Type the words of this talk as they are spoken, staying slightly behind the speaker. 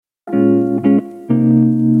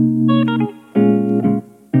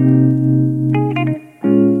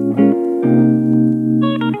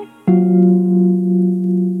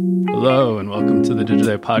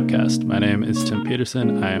Podcast. My name is Tim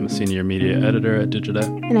Peterson. I am a senior media editor at Digiday.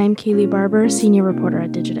 And I'm Kaylee Barber, senior reporter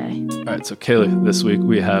at Digiday. All right, so Kaylee, this week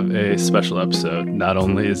we have a special episode. Not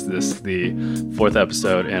only is this the fourth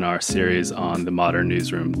episode in our series on the Modern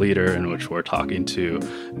Newsroom Leader, in which we're talking to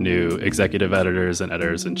new executive editors and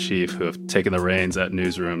editors-in-chief who have taken the reins at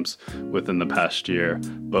newsrooms within the past year,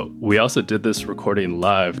 but we also did this recording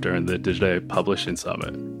live during the Digiday Publishing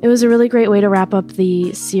Summit. It was a really great way to wrap up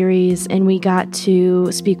the series, and we got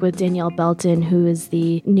to speak with Danielle Belton, who is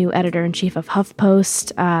the new editor-in-chief of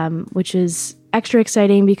HuffPost, which is extra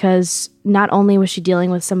exciting because not only was she dealing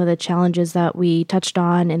with some of the challenges that we touched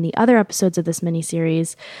on in the other episodes of this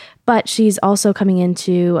miniseries, but she's also coming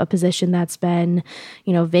into a position that's been,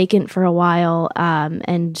 vacant for a while,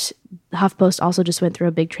 and HuffPost also just went through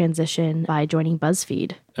a big transition by joining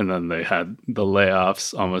BuzzFeed. And then they had the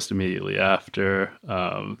layoffs almost immediately after.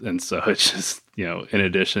 And so it's just, in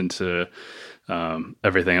addition to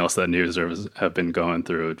everything else that newsrooms have been going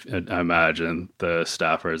through, I imagine the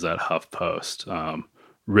staffers at HuffPost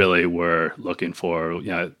really were looking for,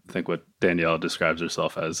 I think what Danielle describes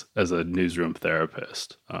herself as a newsroom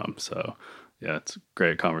therapist. Yeah, it's a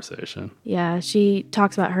great conversation. Yeah, she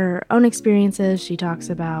talks about her own experiences. She talks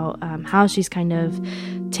about how she's kind of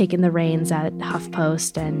taken the reins at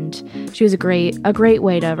HuffPost, and she was a great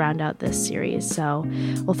way to round out this series. So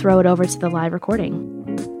we'll throw it over to the live recording.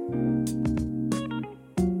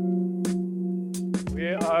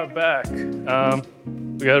 We are back.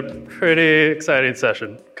 We got a pretty exciting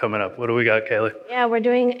session coming up. What do we got, Kaylee? Yeah, we're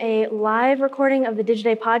doing a live recording of the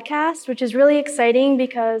Digiday Podcast, which is really exciting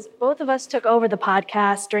because both of us took over the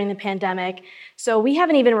podcast during the pandemic. So we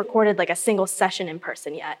haven't even recorded like a single session in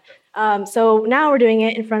person yet. So now we're doing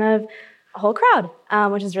it in front of a whole crowd,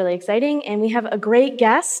 which is really exciting. And we have a great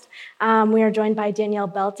guest. We are joined by Danielle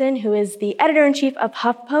Belton, who is the editor-in-chief of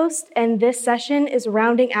HuffPost. And this session is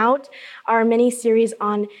rounding out our mini-series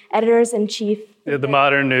on editors-in-chief. The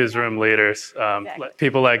modern newsroom leaders, exactly.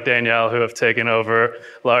 People like Danielle who have taken over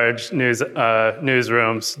large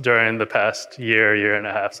newsrooms during the past year and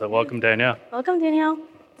a half. So welcome, Danielle. Welcome, Danielle.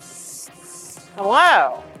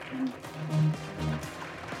 Hello.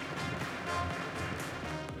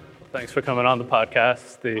 Thanks for coming on the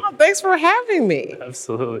podcast. Thanks for having me.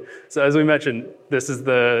 Absolutely. So as we mentioned, this is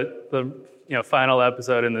the final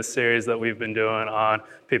episode in this series that we've been doing on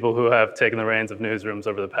people who have taken the reins of newsrooms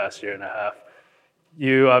over the past year and a half.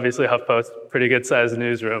 You obviously HuffPost, pretty good sized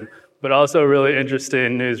newsroom, but also a really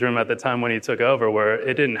interesting newsroom at the time when you took over where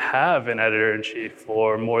it didn't have an editor-in-chief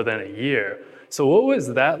for more than a year. So what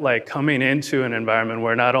was that like coming into an environment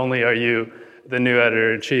where not only are you the new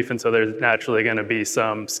editor-in-chief, and so there's naturally going to be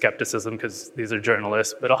some skepticism because these are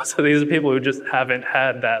journalists, but also these are people who just haven't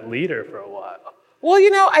had that leader for a while? Well,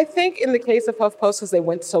 I think in the case of HuffPost, because they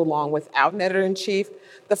went so long without an editor-in-chief,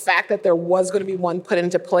 the fact that there was going to be one put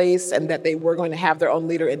into place and that they were going to have their own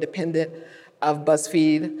leader independent of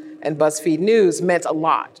BuzzFeed and BuzzFeed News meant a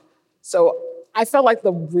lot. So I felt like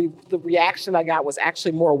the reaction I got was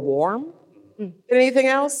actually more warm than anything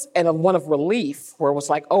else, and one of relief, where it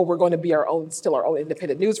was like, oh, we're going to be still our own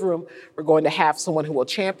independent newsroom. We're going to have someone who will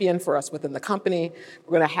champion for us within the company.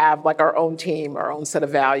 We're going to have like our own team, our own set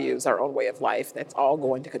of values, our own way of life. That's all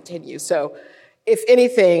going to continue. So if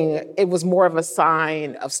anything, it was more of a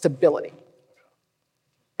sign of stability.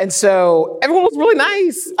 And so everyone was really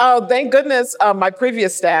nice. Thank goodness my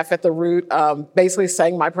previous staff at the Root basically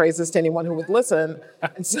sang my praises to anyone who would listen.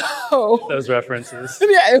 And so those references.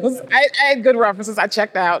 Yeah, it was. I had good references. I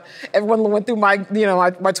checked out. Everyone went through my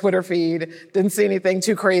Twitter feed. Didn't see anything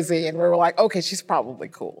too crazy, and we were like, okay, she's probably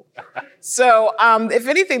cool. So if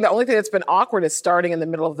anything, the only thing that's been awkward is starting in the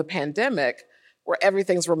middle of the pandemic, where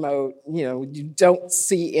everything's remote. You don't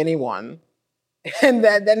see anyone. And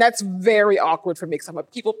that's very awkward for me because I'm a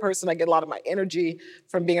people person. I get a lot of my energy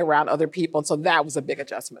from being around other people. And so that was a big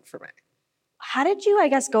adjustment for me. How did you,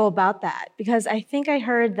 go about that? Because I think I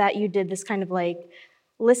heard that you did this kind of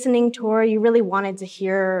listening tour. You really wanted to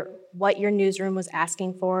hear what your newsroom was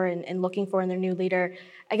asking for and looking for in their new leader.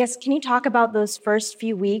 Can you talk about those first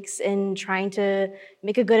few weeks in trying to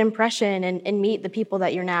make a good impression and meet the people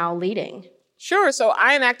that you're now leading? Sure. So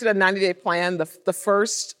I enacted a 90-day plan. The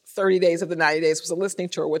first 30 days of the 90 days was a listening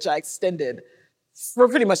tour, which I extended for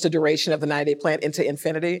pretty much the duration of the 90-day plan into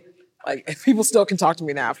infinity. People still can talk to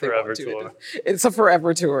me now if they want to. Tour. It's a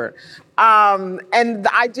forever tour. And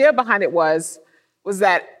the idea behind it was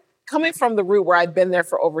that coming from the Root, where I'd been there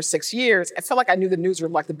for over 6 years, I felt like I knew the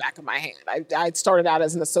newsroom like the back of my hand. I'd started out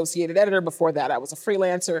as an associated editor. Before that, I was a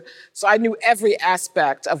freelancer. So I knew every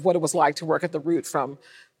aspect of what it was like to work at the Root, from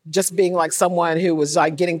just being like someone who was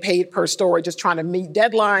like getting paid per story, just trying to meet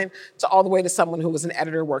deadline, to all the way to someone who was an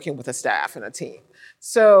editor working with a staff and a team.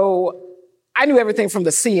 So I knew everything from the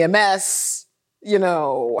CMS,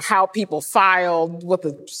 how people filed, what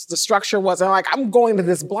the structure was. And I'm going to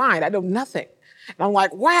this blind. I know nothing. And I'm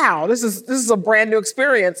like, wow, this is a brand new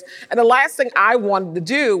experience. And the last thing I wanted to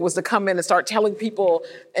do was to come in and start telling people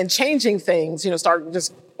and changing things, start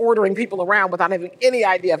just ordering people around without having any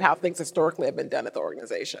idea of how things historically have been done at the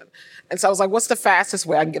organization. And so I was like, what's the fastest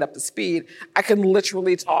way I can get up to speed? I can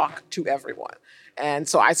literally talk to everyone. And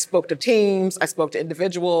so I spoke to teams, I spoke to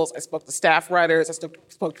individuals, I spoke to staff writers, I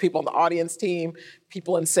spoke to people on the audience team,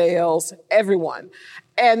 people in sales, everyone.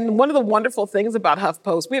 And one of the wonderful things about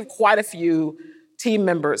HuffPost, we have quite a few team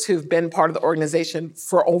members who've been part of the organization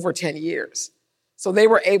for over 10 years. So they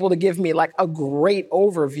were able to give me a great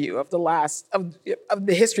overview of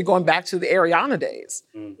the history going back to the Ariana days,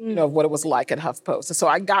 of what it was like at HuffPost. And so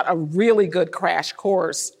I got a really good crash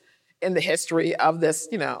course in the history of this,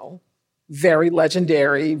 very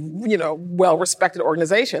legendary, well-respected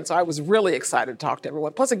organization. So I was really excited to talk to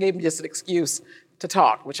everyone. Plus it gave me just an excuse to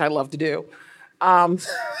talk, which I love to do.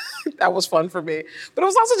 That was fun for me. But it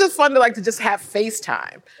was also just fun to just have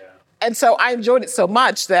FaceTime. Yeah. And so I enjoyed it so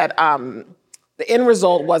much that the end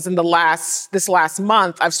result was this last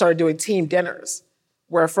month, I've started doing team dinners,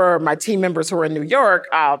 where for my team members who are in New York,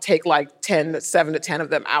 I'll take 7 to 10 of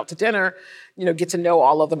them out to dinner, get to know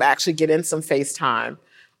all of them, actually get in some FaceTime.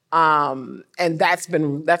 And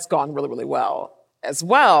that's gone really, really well as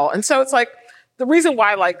well. And so it's the reason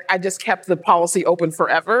why I just kept the policy open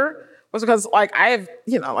forever was because I have,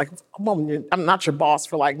 I'm not your boss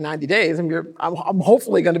for 90 days. I'm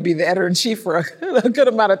hopefully going to be the editor-in-chief for a good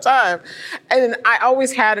amount of time. And I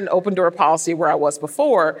always had an open door policy where I was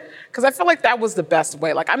before, because I feel like that was the best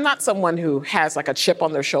way. I'm not someone who has a chip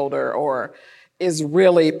on their shoulder or is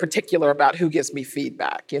really particular about who gives me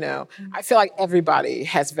feedback, I feel like everybody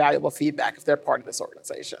has valuable feedback if they're part of this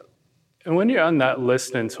organization. And when you're on that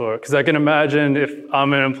listening tour, because I can imagine if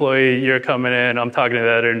I'm an employee, you're coming in, I'm talking to the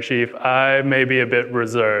editor-in-chief, I may be a bit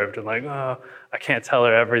reserved and I can't tell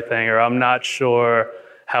her everything, or I'm not sure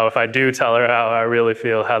how, if I do tell her how I really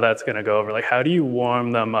feel, how that's going to go over. How do you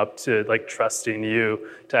warm them up to trusting you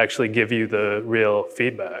to actually give you the real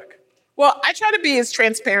feedback? Well, I try to be as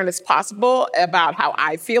transparent as possible about how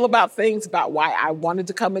I feel about things, about why I wanted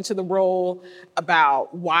to come into the role,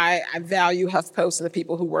 about why I value HuffPost and the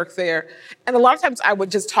people who work there. And a lot of times I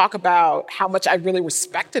would just talk about how much I really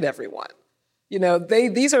respected everyone.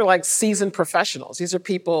 These are seasoned professionals. These are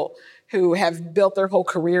people who have built their whole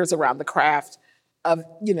careers around the craft of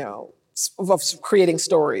creating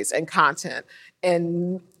stories and content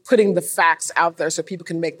and putting the facts out there so people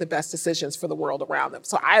can make the best decisions for the world around them.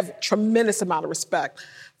 So I have a tremendous amount of respect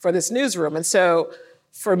for this newsroom. And so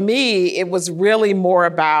for me, it was really more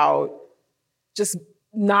about just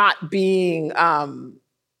not being,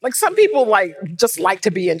 some people just like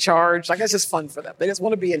to be in charge. It's just fun for them. They just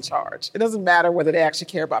want to be in charge. It doesn't matter whether they actually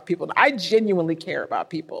care about people. I genuinely care about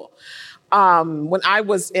people. When I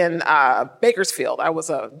was in Bakersfield, I was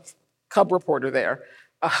a cub reporter there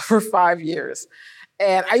for 5 years.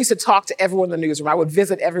 And I used to talk to everyone in the newsroom. I would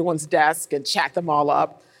visit everyone's desk and chat them all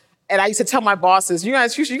up. And I used to tell my bosses, you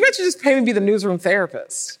guys should just pay me to be the newsroom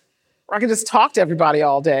therapist. Or I can just talk to everybody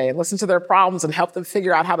all day and listen to their problems and help them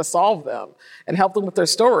figure out how to solve them and help them with their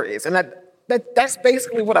stories. And that's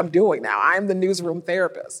basically what I'm doing now. I'm the newsroom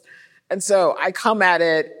therapist. And so I come at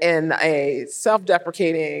it in a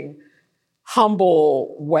self-deprecating,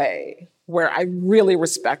 humble way where I really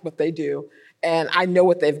respect what they do. And I know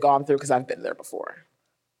what they've gone through because I've been there before.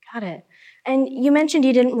 Got it. And you mentioned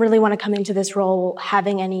you didn't really want to come into this role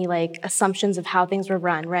having any assumptions of how things were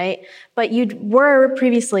run, right? But you were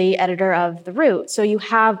previously editor of The Root, so you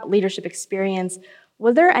have leadership experience.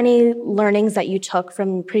 Were there any learnings that you took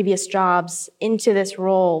from previous jobs into this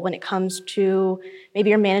role when it comes to maybe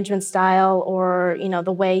your management style or,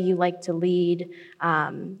 the way you like to lead,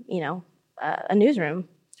 a newsroom?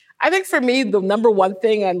 I think for me, the number one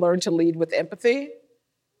thing I learned to lead with empathy.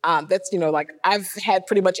 That's, I've had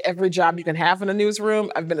pretty much every job you can have in a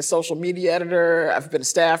newsroom. I've been a social media editor. I've been a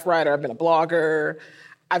staff writer. I've been a blogger.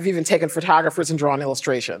 I've even taken photographers and drawn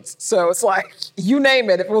illustrations. So it's you name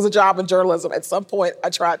it. If it was a job in journalism, at some point I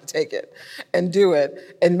tried to take it and do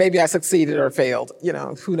it. And maybe I succeeded or failed.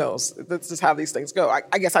 Who knows? That's just how these things go.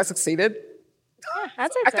 I guess I succeeded. Yeah,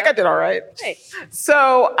 that's I think I did all right. Hey.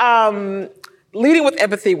 So leading with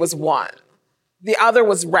empathy was one. The other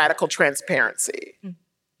was radical transparency.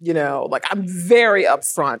 I'm very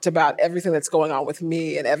upfront about everything that's going on with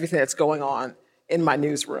me and everything that's going on in my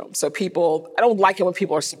newsroom. So I don't like it when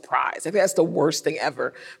people are surprised. I think that's the worst thing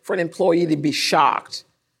ever, for an employee to be shocked.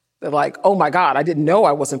 They're like, oh my God, I didn't know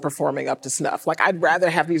I wasn't performing up to snuff. Like, I'd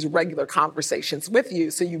rather have these regular conversations with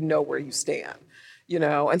you so you know where you stand,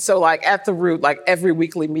 And so like at the Root, like every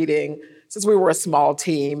weekly meeting, since we were a small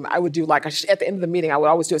team, I would do at the end of the meeting, I would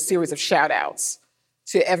always do a series of shout outs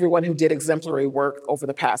to everyone who did exemplary work over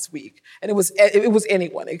the past week. And it was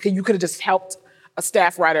anyone. You could have just helped a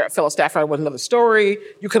fellow staff writer with another story.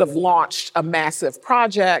 You could have launched a massive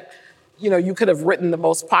project. You could have written the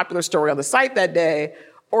most popular story on the site that day,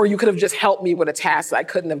 or you could have just helped me with a task that I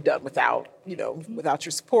couldn't have done without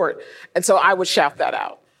your support. And so I would shout that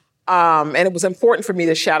out. And it was important for me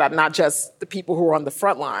to shout out not just the people who are on the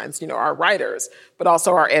front lines, our writers, but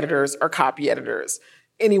also our editors, our copy editors,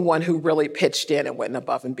 anyone who really pitched in and went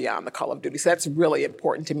above and beyond the call of duty. So that's really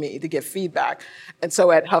important to me, to give feedback. And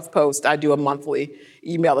so at HuffPost, I do a monthly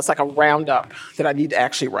email that's like a roundup that I need to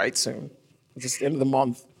actually write soon, just the end of the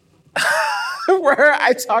month, where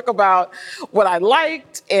I talk about what I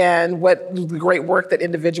liked and what the great work that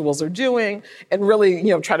individuals are doing, and really,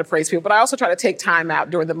 try to praise people. But I also try to take time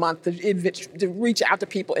out during the month to reach out to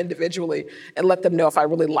people individually and let them know if I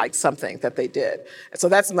really liked something that they did. And so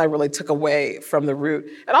that's something I really took away from the Root.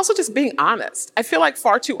 And also just being honest. I feel like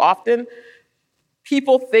far too often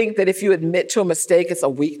people think that if you admit to a mistake, it's a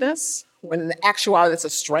weakness, when in actuality it's a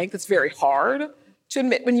strength. It's very hard to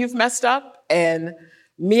admit when you've messed up. And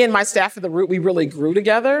me and my staff at the Root, we really grew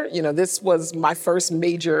together. This was my first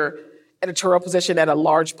major editorial position at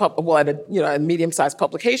a medium-sized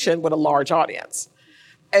publication with a large audience.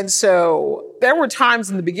 And so there were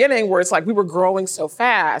times in the beginning where it's like we were growing so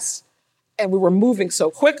fast and we were moving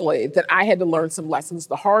so quickly that I had to learn some lessons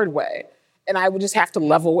the hard way. And I would just have to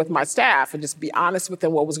level with my staff and just be honest with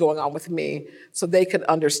them what was going on with me so they could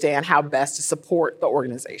understand how best to support the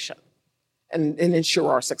organization and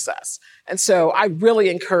ensure our success. And so I really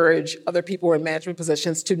encourage other people who are in management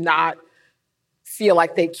positions to not feel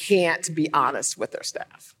like they can't be honest with their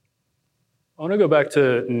staff. I want to go back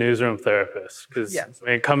to newsroom therapists, because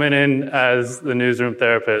coming in as the newsroom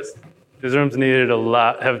therapist, newsrooms have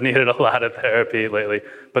needed a lot of therapy lately.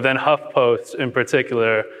 But then HuffPost in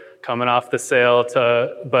particular, coming off the sale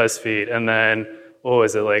to BuzzFeed, and then what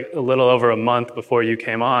was it, like a little over a month before you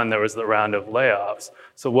came on, there was the round of layoffs.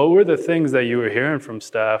 So what were the things that you were hearing from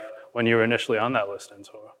staff when you were initially on that listing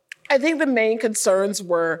tour? I think the main concerns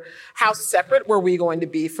were, how separate were we going to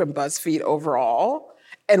be from BuzzFeed overall?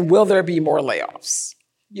 And will there be more layoffs?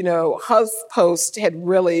 HuffPost had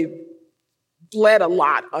really bled a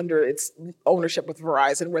lot under its ownership with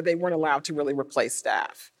Verizon, where they weren't allowed to really replace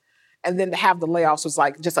staff. And then to have the layoffs was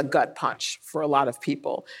like just a gut punch for a lot of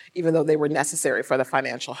people, even though they were necessary for the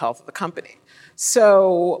financial health of the company.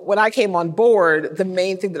 So when I came on board, the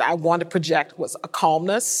main thing that I wanted to project was a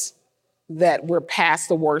calmness, that we're past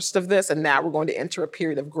the worst of this and now we're going to enter a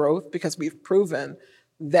period of growth, because we've proven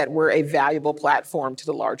that we're a valuable platform to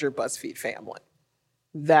the larger BuzzFeed family.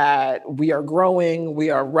 That we are growing, we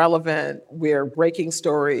are relevant, we're breaking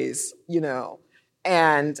stories,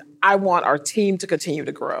 and I want our team to continue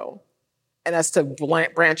to grow, and us to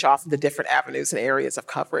branch off into different avenues and areas of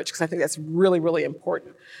coverage, because I think that's really, really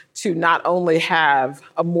important to not only have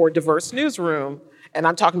a more diverse newsroom, and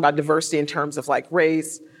I'm talking about diversity in terms of like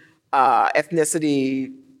race,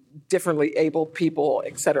 ethnicity, differently abled people,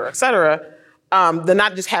 et cetera, then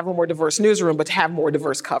not just have a more diverse newsroom, but to have more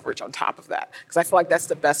diverse coverage on top of that. Because I feel like that's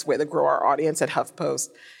the best way to grow our audience at HuffPost,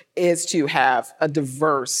 is to have a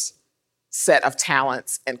diverse set of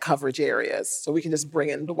talents and coverage areas so we can just bring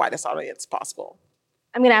in the widest audience possible.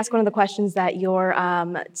 I'm going to ask one of the questions that your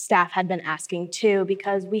staff had been asking too,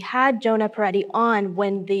 because we had Jonah Peretti on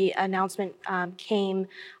when the announcement came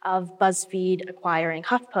of BuzzFeed acquiring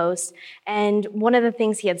HuffPost. And one of the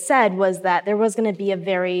things he had said was that there was going to be a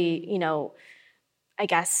very,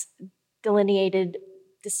 delineated,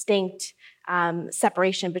 distinct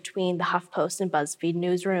separation between the HuffPost and BuzzFeed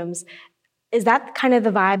newsrooms. Is that kind of the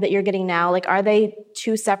vibe that you're getting now? Like, are they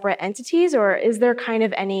two separate entities, or is there kind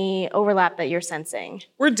of any overlap that you're sensing?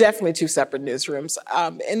 We're definitely two separate newsrooms.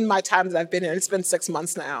 In my time that I've been here, it's been 6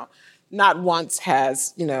 months now, not once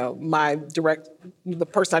has, the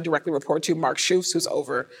person I directly report to, Mark Schufs, who's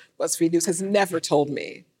over BuzzFeed News, has never told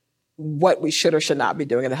me what we should or should not be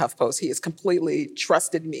doing at HuffPost. He has completely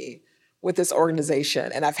trusted me with this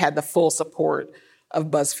organization, and I've had the full support of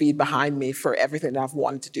BuzzFeed behind me for everything that I've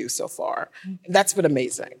wanted to do so far. And that's been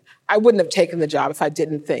amazing. I wouldn't have taken the job if I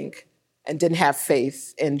didn't think and didn't have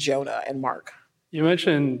faith in Jonah and Mark. You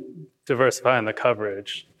mentioned diversifying the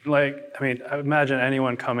coverage. I imagine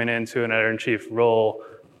anyone coming into an editor-in-chief role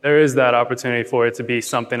there is that opportunity for it to be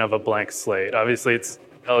something of a blank slate. Obviously, it's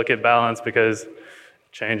a delicate balance because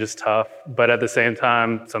change is tough, but at the same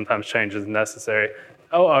time, sometimes change is necessary.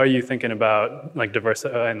 How are you thinking about like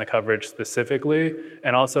diversifying the coverage specifically?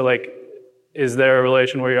 And also, like, is there a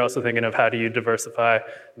relation where you're also thinking of how do you diversify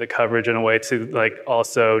the coverage in a way to like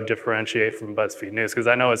also differentiate from BuzzFeed News? Because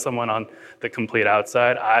I know as someone on the complete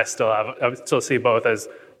outside, I still see both as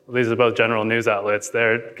these are both general news outlets.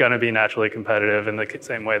 They're going to be naturally competitive in the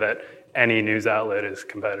same way that any news outlet is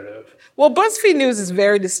competitive. Well, BuzzFeed News is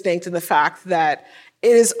very distinct in the fact that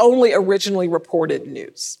it is only originally reported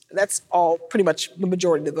news. That's all pretty much the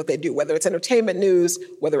majority of what they do, whether it's entertainment news,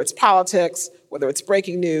 whether it's politics, whether it's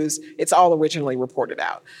breaking news, it's all originally reported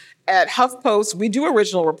out. At HuffPost, we do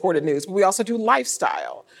original reported news, but we also do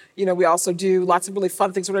lifestyle. We also do lots of really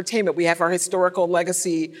fun things with entertainment. We have our historical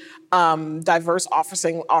legacy, diverse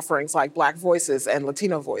offerings like Black voices and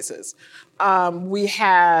Latino voices. We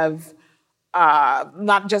have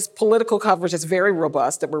not just political coverage that's very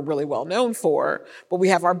robust that we're really well known for, but we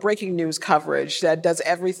have our breaking news coverage that does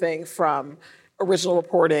everything from original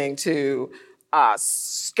reporting to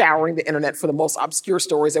scouring the internet for the most obscure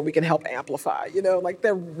stories that we can help amplify.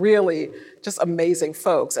 They're really just amazing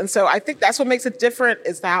folks. And so I think that's what makes it different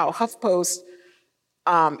is how HuffPost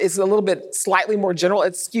is a little bit slightly more general.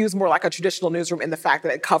 It skews more like a traditional newsroom in the fact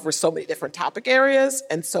that it covers so many different topic areas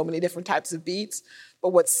and so many different types of beats.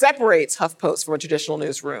 But what separates HuffPost from a traditional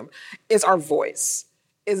newsroom is our voice,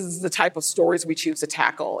 is the type of stories we choose to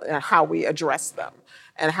tackle and how we address them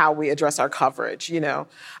and how we address our coverage.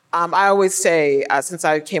 I always say, since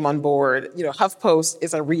I came on board, HuffPost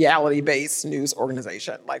is a reality-based news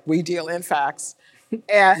organization. Like, we deal in facts.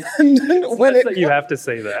 And you have to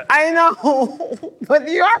say that. I know, but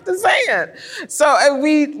you have to say it. So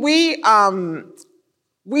we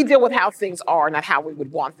deal with how things are, not how we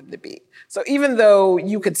would want them to be. So even though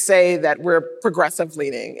you could say that we're progressive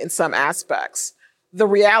leaning in some aspects, the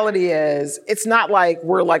reality is it's not like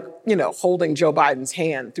we're holding Joe Biden's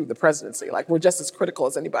hand through the presidency. Like, we're just as critical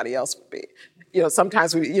as anybody else would be.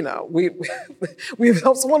 Sometimes we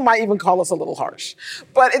someone might even call us a little harsh,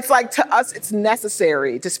 but it's like, to us, it's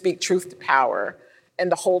necessary to speak truth to power and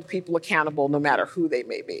to hold people accountable no matter who they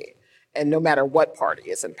may be and no matter what party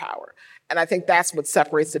is in power. And I think that's what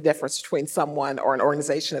separates the difference between someone or an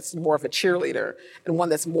organization that's more of a cheerleader and one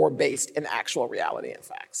that's more based in actual reality and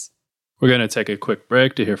facts. We're going to take a quick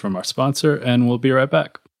break to hear from our sponsor, and we'll be right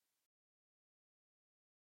back.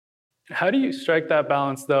 How do you strike that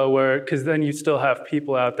balance, though, because then you still have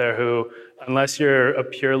people out there who, unless you're a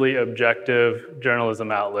purely objective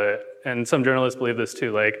journalism outlet, and some journalists believe this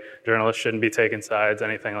too, like journalists shouldn't be taking sides,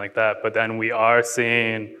 anything like that, but then we are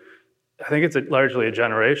seeing, I think it's largely a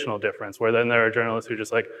generational difference, where then there are journalists who are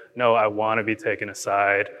just like, no, I want to be taken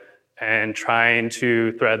aside, and trying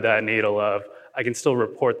to thread that needle of, I can still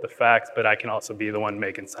report the facts, but I can also be the one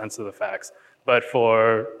making sense of the facts. But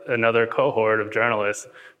for another cohort of journalists,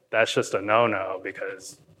 that's just a no-no,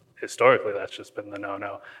 because historically that's just been the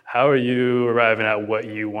no-no. How are you arriving at what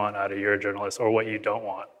you want out of your journalists or what you don't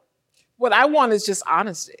want? What I want is just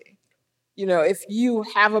honesty. If you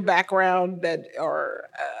have a background that or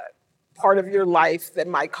part of your life that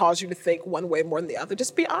might cause you to think one way more than the other,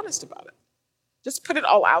 just be honest about it. Just put it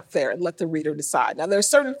all out there and let the reader decide. Now, there are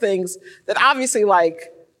certain things that obviously,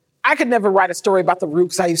 like, I could never write a story about the Root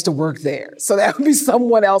because I used to work there. So that would be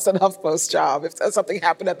someone else at HuffPost's job if something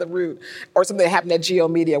happened at the Root or something happened at Geo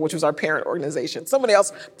Media, which was our parent organization. Somebody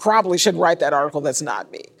else probably should write that article that's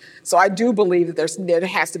not me. So I do believe that there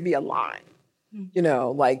has to be a line.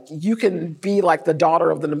 Like, you can be like the daughter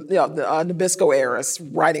of the Nabisco heiress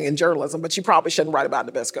writing in journalism, but you probably shouldn't write about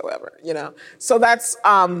Nabisco ever, So that's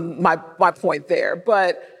my point there.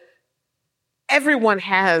 But everyone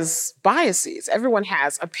has biases. Everyone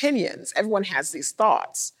has opinions. Everyone has these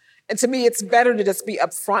thoughts. And to me, it's better to just be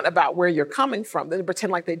upfront about where you're coming from than to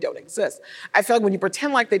pretend like they don't exist. I feel like when you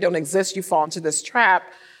pretend like they don't exist, you fall into this trap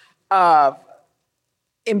of,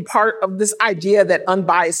 in part of this idea that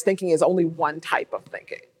unbiased thinking is only one type of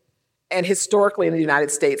thinking. And historically in the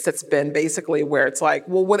United States, it's been basically where it's like,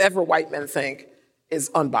 well, whatever white men think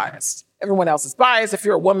is unbiased. Everyone else is biased. If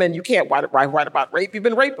you're a woman, you can't write about rape. You've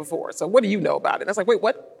been raped before. So what do you know about it? And it's like, wait,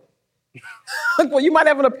 what? Well, you might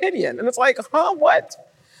have an opinion. And it's like, what?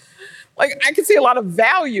 Like, I can see a lot of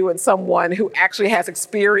value in someone who actually has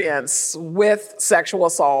experience with sexual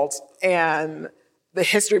assault and the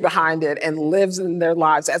history behind it and lives in their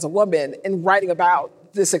lives as a woman and writing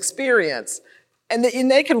about this experience. And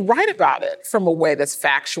they can write about it from a way that's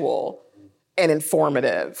factual and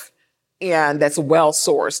informative and that's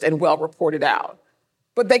well-sourced and well-reported out.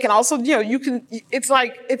 But they can also, to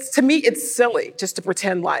me, it's silly just to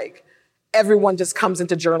pretend like everyone just comes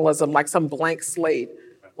into journalism like some blank slate.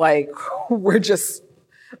 Like we're just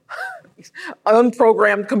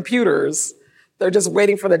unprogrammed computers. They're just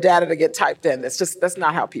waiting for the data to get typed in. That's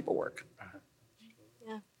not how people work.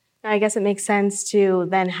 Yeah. I guess it makes sense to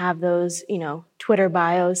then have those, Twitter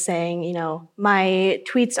bios saying, my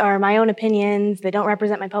tweets are my own opinions. They don't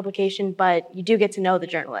represent my publication, but you do get to know the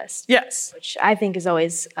journalist. Yes. Which I think is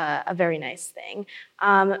always a very nice thing.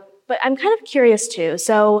 But I'm kind of curious too.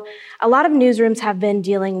 So a lot of newsrooms have been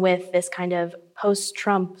dealing with this kind of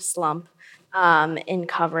post-Trump slump in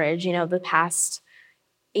coverage, the past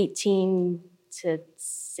 18 to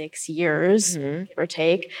 6 years, give or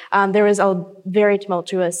take. There was a very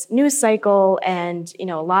tumultuous news cycle, and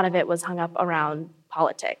a lot of it was hung up around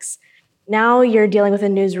politics. Now you're dealing with a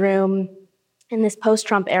newsroom in this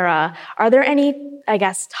post-Trump era. Are there any,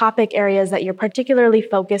 topic areas that you're particularly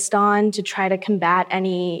focused on to try to combat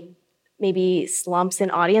any maybe slumps in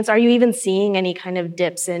audience? Are you even seeing any kind of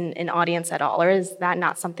dips in audience at all, or is that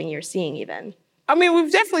not something you're seeing even? I mean,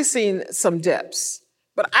 we've definitely seen some dips,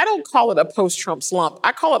 but I don't call it a post-Trump slump.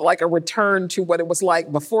 I call it like a return to what it was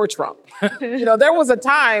like before Trump. There was a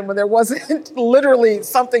time when there wasn't literally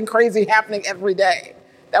something crazy happening every day.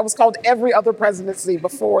 That was called every other presidency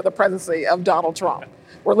before the presidency of Donald Trump,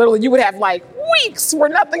 where literally you would have like weeks where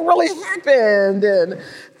nothing really happened, and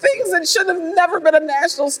things that should have never been a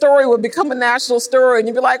national story would become a national story, and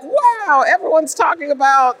you'd be like, wow, everyone's talking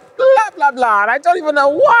about blah, blah, blah, and I don't even know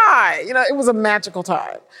why. It was a magical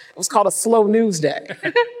time. It was called a slow news day.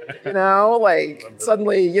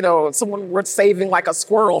 Suddenly, someone were saving like a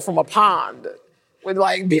squirrel from a pond would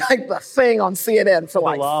be like the thing on CNN for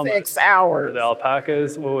like 6 hours. The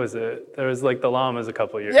alpacas, what was it? There was like the llamas a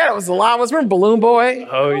couple of years ago. Yeah, it was the llamas. Remember Balloon Boy?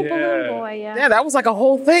 Oh, yeah. Balloon Boy, yeah. Yeah, that was like a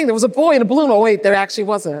whole thing. There was a boy in a balloon. Oh, wait, there actually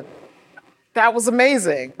wasn't. That was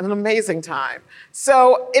amazing. An amazing time.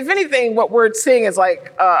 So, if anything, what we're seeing is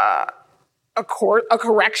like a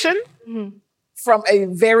correction from a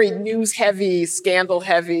very news-heavy,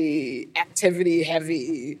 scandal-heavy,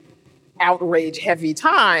 activity-heavy, outrage-heavy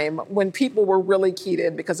time when people were really keyed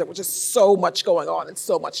in because there was just so much going on and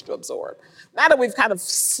so much to absorb. Now that we've kind of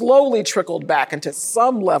slowly trickled back into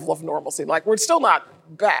some level of normalcy, like we're still not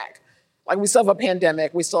back. Like we still have a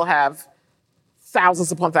pandemic, we still have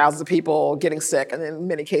thousands upon thousands of people getting sick and in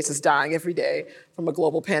many cases dying every day from a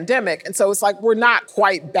global pandemic. And so it's like we're not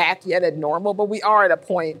quite back yet at normal, but we are at a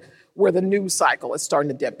point where the news cycle is starting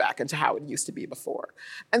to dip back into how it used to be before.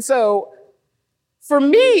 And so for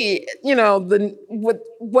me,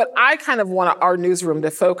 what I kind of want our newsroom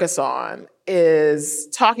to focus on is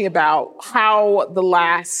talking about how the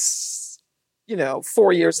last,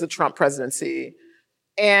 4 years of the Trump presidency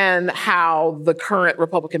and how the current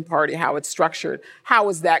Republican Party, how it's structured, how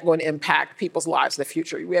is that going to impact people's lives in the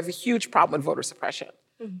future? We have a huge problem with voter suppression.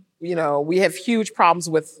 Mm-hmm. We have huge problems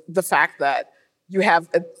with the fact that you have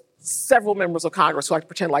several members of Congress who like to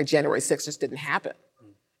pretend like January 6th just didn't happen,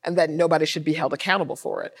 and that nobody should be held accountable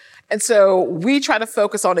for it. And so we try to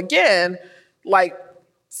focus on, again, like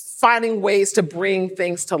finding ways to bring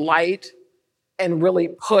things to light and really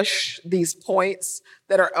push these points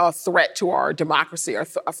that are a threat to our democracy or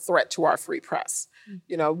a threat to our free press.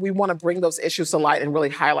 We want to bring those issues to light and really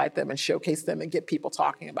highlight them and showcase them and get people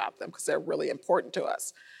talking about them because they're really important to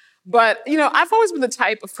us. But, I've always been the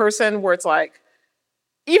type of person where it's like,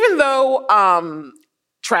 even though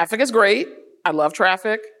traffic is great, I love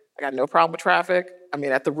traffic. I got no problem with traffic. I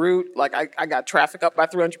mean, at the root, like I got traffic up by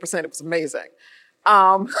 300%. It was amazing.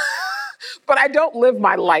 But I don't live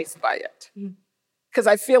my life by it because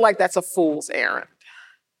I feel like that's a fool's errand.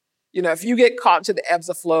 If you get caught into the ebbs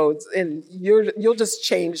and flows, and you'll just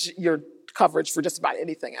change your coverage for just about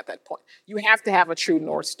anything at that point. You have to have a true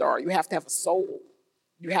North Star. You have to have a soul.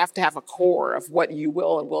 You have to have a core of what you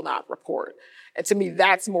will and will not report. And to me,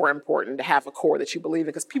 that's more important, to have a core that you believe in,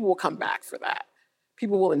 because people will come back for that.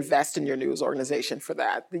 People will invest in your news organization for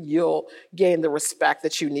that. You'll gain the respect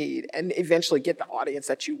that you need and eventually get the audience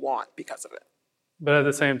that you want because of it. But at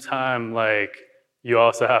the same time, you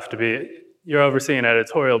also have to be, you're overseeing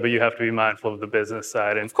editorial, but you have to be mindful of the business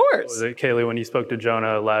side. And of course. Was it, Kaylee, when you spoke to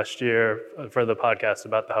Jonah last year for the podcast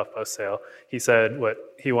about the HuffPost sale, he said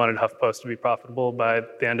he wanted HuffPost to be profitable by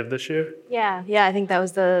the end of this year? Yeah, I think that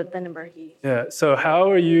was the number he... Yeah, so how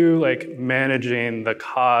are you managing the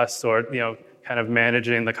costs or, kind of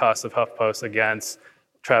managing the cost of HuffPost against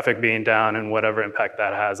traffic being down and whatever impact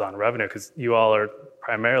that has on revenue? Because you all are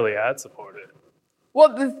primarily ad-supported.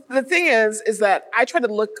 Well, the thing is that I try to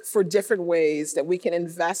look for different ways that we can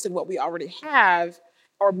invest in what we already have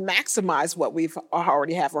or maximize what we've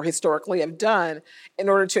already have or historically have done in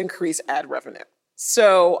order to increase ad revenue.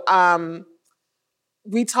 So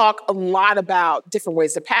we talk a lot about different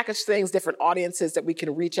ways to package things, different audiences that we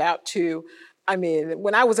can reach out to. I mean,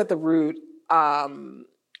 when I was at The Root,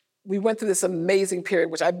 we went through this amazing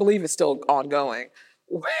period, which I believe is still ongoing,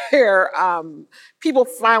 where people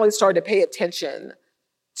finally started to pay attention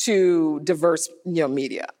to diverse,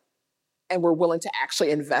 media, and were willing to actually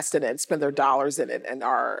invest in it and spend their dollars in it in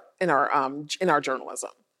our journalism.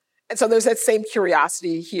 And so there's that same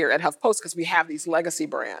curiosity here at HuffPost because we have these legacy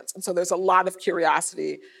brands. And so there's a lot of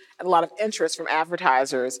curiosity and a lot of interest from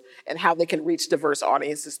advertisers in how they can reach diverse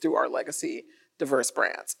audiences through our legacy diverse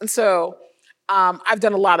brands. And so I've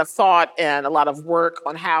done a lot of thought and a lot of work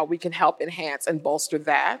on how we can help enhance and bolster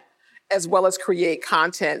that, as well as create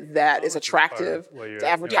content that is attractive to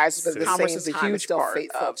advertisers. But the commerce is a huge part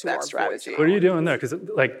of that strategy. What are you doing there? Because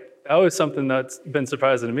that was something that's been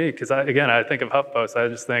surprising to me. Because I think of HuffPost, I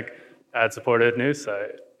just think ad-supported news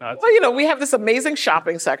site. Well, we have this amazing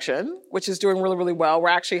shopping section, which is doing really, really well. We're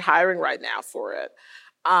actually hiring right now for it.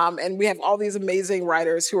 And we have all these amazing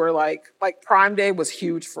writers who are like Prime Day was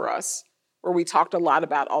huge for us, where we talked a lot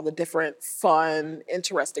about all the different fun,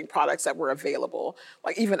 interesting products that were available.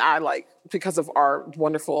 Like even I, because of our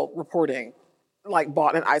wonderful reporting,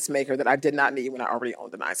 bought an ice maker that I did not need when I already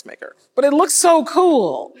owned an ice maker. But it looks so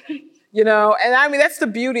cool, And I mean, that's the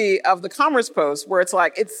beauty of the Commerce Post, where it's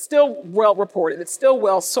it's still well reported, it's still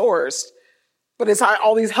well sourced, but it's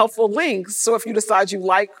all these helpful links. So if you decide if you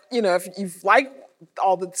like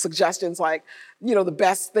all the suggestions, the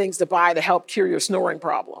best things to buy to help cure your snoring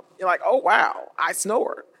problem, you're like, oh, wow, I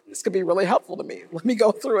snore. This could be really helpful to me. Let me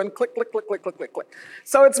go through and click, click, click, click, click, click, click.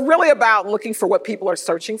 So it's really about looking for what people are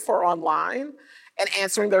searching for online and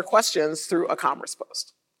answering their questions through a Commerce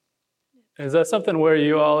Post. Is that something where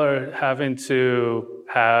you all are having to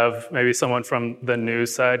have maybe someone from the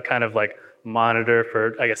news side kind of monitor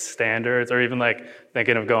for, standards, or even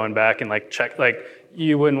thinking of going back and check,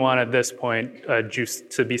 you wouldn't want at this point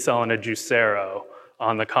to be selling a Juicero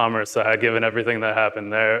on the commerce side, given everything that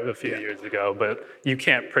happened there a few years ago, but you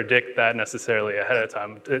can't predict that necessarily ahead of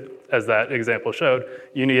time. As that example showed,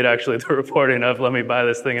 you need actually the reporting of, let me buy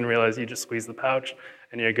this thing and realize you just squeeze the pouch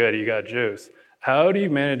and you're good, you got juice. How do you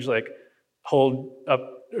manage hold up,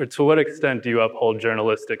 or to what extent do you uphold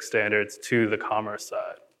journalistic standards to the commerce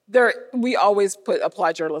side? We always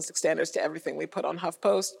apply journalistic standards to everything we put on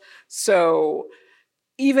HuffPost. So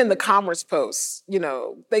even the Commerce Posts,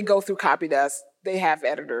 they go through copy desks, they have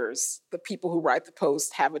editors. The people who write the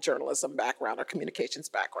post have a journalism background or communications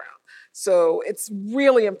background. So it's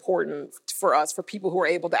really important for us, for people who are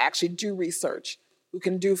able to actually do research, who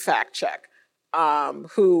can do fact check,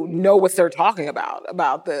 who know what they're talking about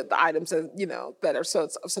the items that are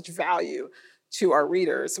of such value to our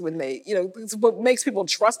readers. When they, what makes people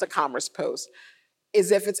trust a Commerce Post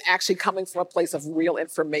is if it's actually coming from a place of real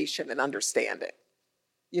information and understanding.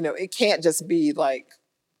 It can't just be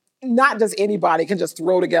not just anybody can just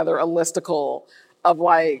throw together a listicle of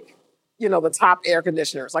the top air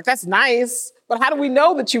conditioners. That's nice, but how do we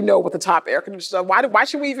know that you know what the top air conditioners are? Why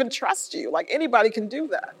should we even trust you? Anybody can do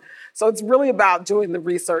that. So it's really about doing the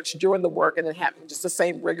research, doing the work, and then having just the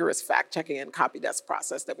same rigorous fact-checking and copy desk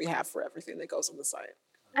process that we have for everything that goes on the site.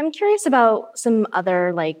 I'm curious about some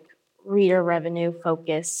other reader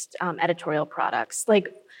revenue-focused editorial products.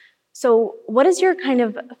 So what is your kind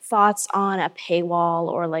of thoughts on a paywall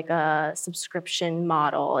or a subscription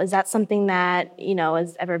model? Is that something that,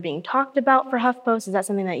 is ever being talked about for HuffPost? Is that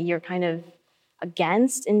something that you're kind of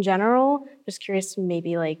against in general? Just curious,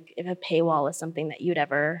 maybe if a paywall is something that you'd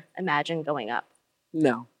ever imagine going up.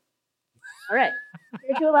 No. All right.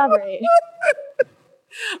 Here to elaborate.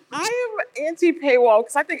 I am anti-paywall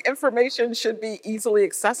because I think information should be easily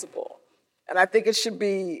accessible. And I think it should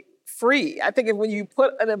be free. I think when you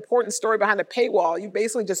put an important story behind a paywall, you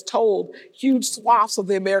basically just told huge swaths of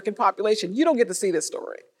the American population, you don't get to see this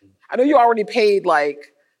story. I know you already paid $1,000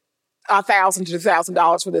 to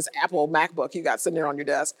 $2,000 for this Apple MacBook you got sitting there on your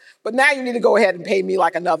desk, but now you need to go ahead and pay me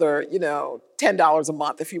another, $10 a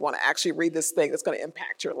month if you want to actually read this thing that's going to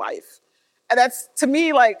impact your life. And that's, to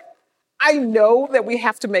me, I know that we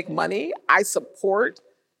have to make money. I support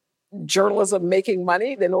journalism making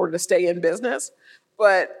money in order to stay in business.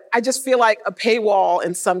 But I just feel like a paywall,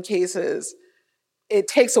 in some cases, it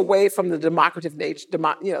takes away from the democrative nature.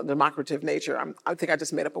 I think I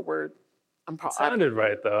just made up a word. It sounded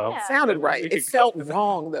right, though. It sounded right. It felt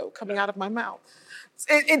wrong, though, coming out of my mouth.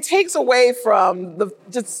 it takes away from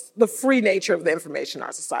just the free nature of the information in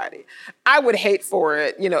our society. I would hate for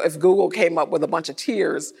it, if Google came up with a bunch of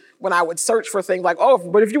tiers when I would search for things like,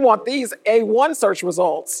 but if you want these A1 search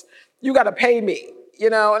results, you got to pay me,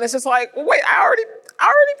 and it's just like, well, wait, I already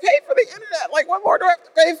paid for the internet. Like, what more do I have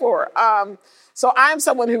to pay for? So I'm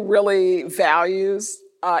someone who really values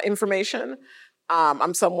information.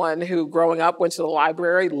 I'm someone who, growing up, went to the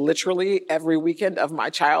library literally every weekend of my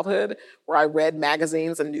childhood, where I read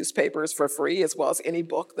magazines and newspapers for free, as well as any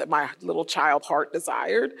book that my little child heart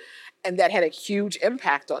desired. And that had a huge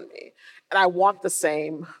impact on me. And I want the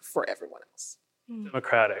same for everyone else.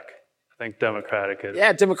 Democratic. I think democratic is.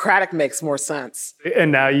 Yeah, democratic makes more sense.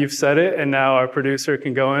 And now you've said it, and now our producer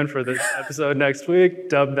can go in for this episode next week,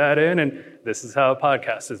 dub that in, and this is how a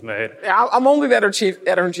podcast is made. Yeah, I'm only the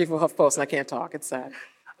editor-in-chief of HuffPost, and I can't talk. It's sad.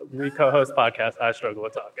 We co-host podcasts. I struggle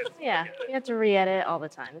with talking. Yeah, you have to re-edit all the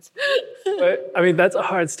time. But, that's a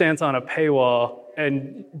hard stance on a paywall.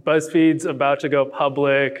 And BuzzFeed's about to go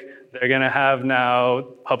public. They're going to have now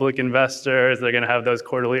public investors. They're going to have those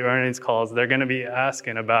quarterly earnings calls. They're going to be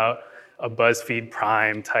asking about a BuzzFeed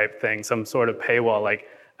Prime type thing, some sort of paywall. Like,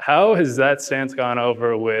 how has that stance gone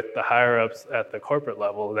over with the higher-ups at the corporate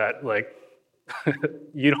level that,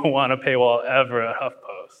 you don't want a paywall ever at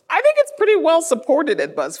HuffPost? I think it's pretty well supported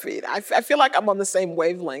at BuzzFeed. I feel like I'm on the same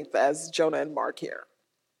wavelength as Jonah and Mark here.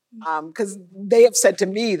 Because they have said to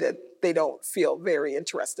me that they don't feel very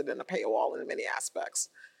interested in a paywall in many aspects.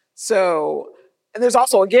 So, and there's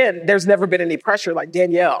also, again, there's never been any pressure like,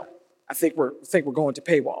 Danielle, I think we're going to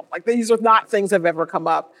paywall. Like, these are not things that have ever come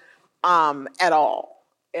up at all.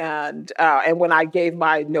 And when I gave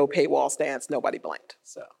my no paywall stance, nobody blinked.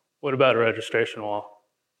 So, what about a registration wall?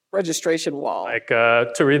 Registration wall. Like,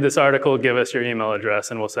 to read this article, give us your email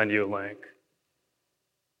address and we'll send you a link.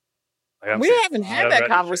 We haven't had that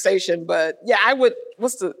conversation, but yeah, I would.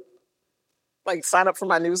 Sign up for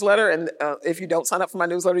my newsletter, and if you don't sign up for my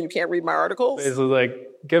newsletter, you can't read my articles? Basically,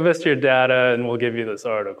 give us your data and we'll give you this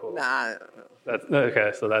article. Nah.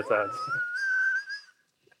 Okay, so that's that.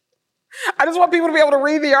 I just want people to be able to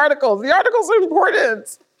read the articles. The articles are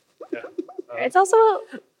important. Yeah. It's also,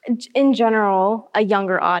 in general, a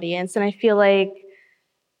younger audience, and I feel like,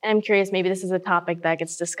 and I'm curious, maybe this is a topic that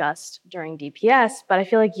gets discussed during DPS, but I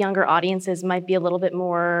feel like younger audiences might be a little bit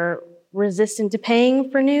more resistant to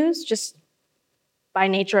paying for news, just by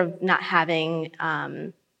nature of not having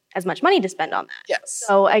as much money to spend on that. Yes.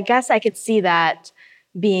 So I guess I could see that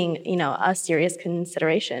being, a serious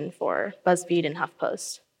consideration for BuzzFeed and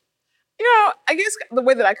HuffPost. I guess the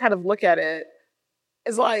way that I kind of look at it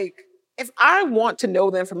is like, if I want to know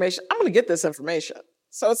the information, I'm going to get this information.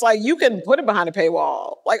 So it's like, you can put it behind a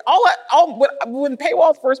paywall. Like, when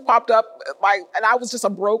paywall first popped up, and I was just a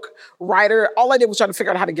broke writer, all I did was try to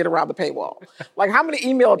figure out how to get around the paywall. Like, how many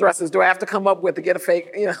email addresses do I have to come up with to get a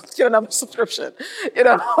fake, get another subscription? And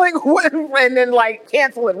then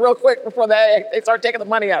cancel it real quick before they start taking the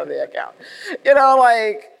money out of the account.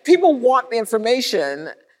 People want the information,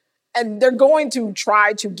 and they're going to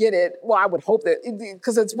try to get it. Well, I would hope that,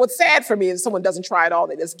 because it's what's sad for me is someone doesn't try at all.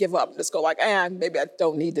 They just give up and just go maybe I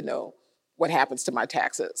don't need to know what happens to my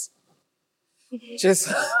taxes. Just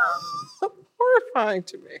horrifying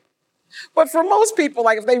to me. But for most people,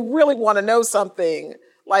 if they really want to know something,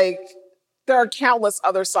 there are countless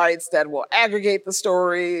other sites that will aggregate the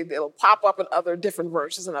story. They'll pop up in other different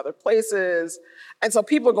versions in other places. And so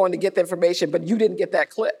people are going to get the information, but you didn't get that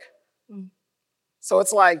click. So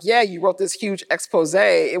it's you wrote this huge expose.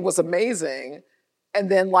 It was amazing.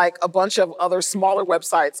 And then a bunch of other smaller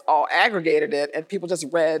websites all aggregated it, and people just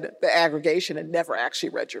read the aggregation and never actually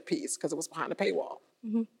read your piece because it was behind a paywall.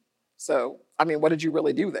 Mm-hmm. So, what did you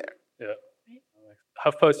really do there? Yeah.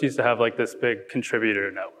 HuffPost used to have this big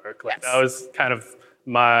contributor network. Yes. That was kind of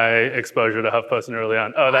my exposure to HuffPost early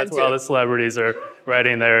on. Oh, that's where all the celebrities are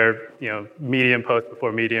writing their, Medium post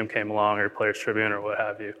before Medium came along, or Players Tribune or what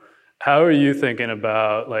have you. How are you thinking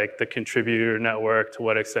about the contributor network, to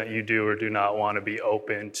what extent you do or do not want to be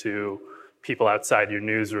open to people outside your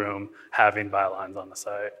newsroom having bylines on the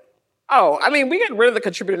site? Oh, we got rid of the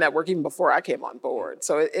contributor network even before I came on board.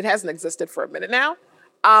 So it hasn't existed for a minute now.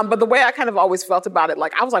 But the way I kind of always felt about it,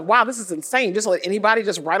 I was wow, this is insane. Just let anybody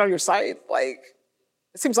just write on your site. It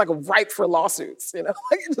seems ripe for lawsuits, It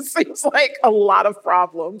just seems like a lot of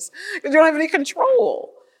problems because you don't have any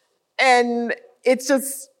control. And it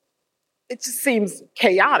just seems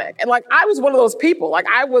chaotic. And I was one of those people.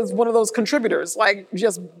 I was one of those contributors,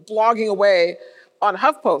 just blogging away on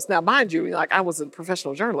HuffPost. Now, mind you, I was a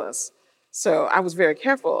professional journalist, so I was very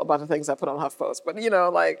careful about the things I put on HuffPost. But,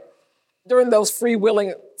 during those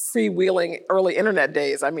freewheeling early internet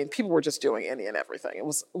days, I mean, people were just doing any and everything. It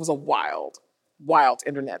was a wild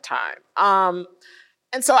internet time.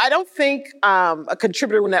 And so I don't think a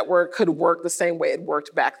contributor network could work the same way it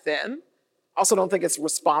worked back then. Also don't think it's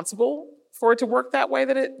responsible for it to work that way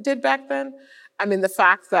that it did back then. I mean, the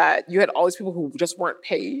fact that you had all these people who just weren't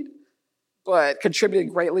paid, but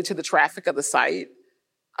contributed greatly to the traffic of the site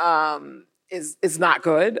is not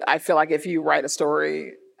good. I feel like if you write a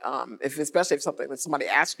story, especially if something that somebody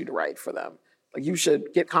asked you to write for them, like you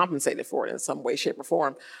should get compensated for it in some way, shape, or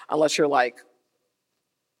form, unless you're like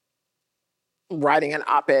writing an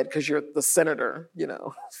op-ed because you're the senator,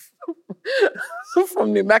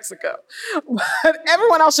 from New Mexico. But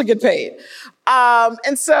everyone else should get paid.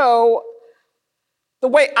 And so the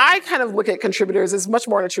way I kind of look at contributors is much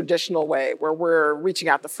more in a traditional way, where we're reaching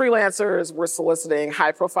out to freelancers, we're soliciting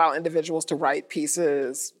high-profile individuals to write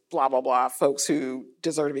pieces, blah, blah, blah, folks who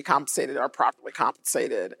deserve to be compensated are properly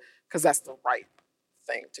compensated, because that's the right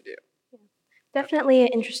thing to do. Definitely an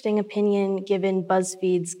interesting opinion given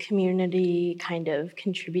BuzzFeed's community kind of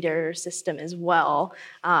contributor system as well.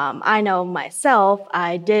 I know myself,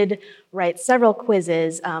 I did write several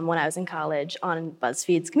quizzes when I was in college on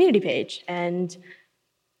BuzzFeed's community page, and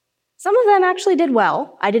some of them actually did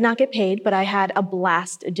well. I did not get paid, but I had a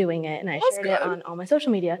blast doing it, and I shared it on all my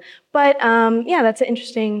social media. But yeah, that's an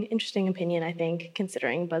interesting opinion, I think,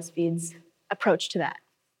 considering BuzzFeed's approach to that.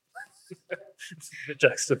 The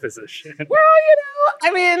juxtaposition. Well,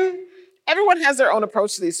 I mean, everyone has their own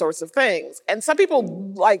approach to these sorts of things. And some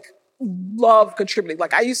people love contributing.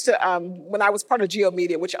 Like I used to, when I was part of Geo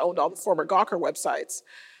Media, which owned all the former Gawker websites,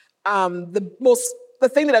 the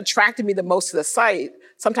thing that attracted me the most to the site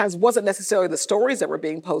sometimes wasn't necessarily the stories that were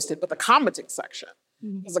being posted, but the commenting section.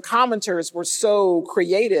 Because the commenters were so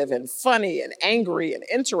creative and funny and angry and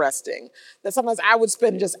interesting that sometimes I would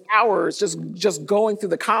spend just hours just going through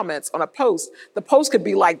the comments on a post. The post could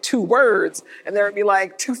be like 2 words, and there would be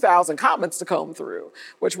like 2,000 comments to comb through,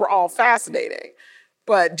 which were all fascinating.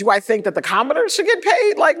 But do I think that the commenters should get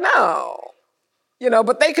paid? Like, no.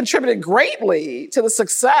 But they contributed greatly to the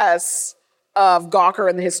success of Gawker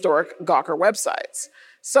and the historic Gawker websites.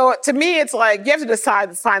 So to me, it's like you have to decide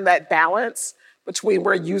to find that balance between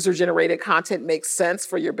where user-generated content makes sense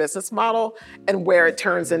for your business model and where it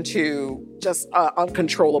turns into just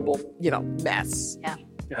uncontrollable, mess. Yeah.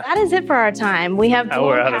 That is it for our time. We have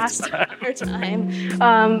blown past our time.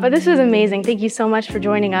 But this was amazing. Thank you so much for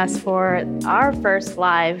joining us for our first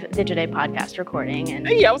live Digiday podcast recording. And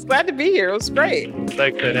hey, I was glad to be here. It was great.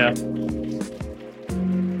 Thanks, Danielle.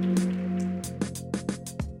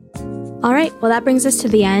 All right, well, that brings us to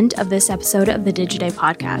the end of this episode of the Digiday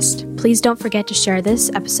Podcast. Please don't forget to share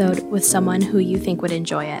this episode with someone who you think would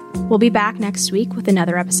enjoy it. We'll be back next week with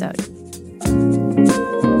another episode.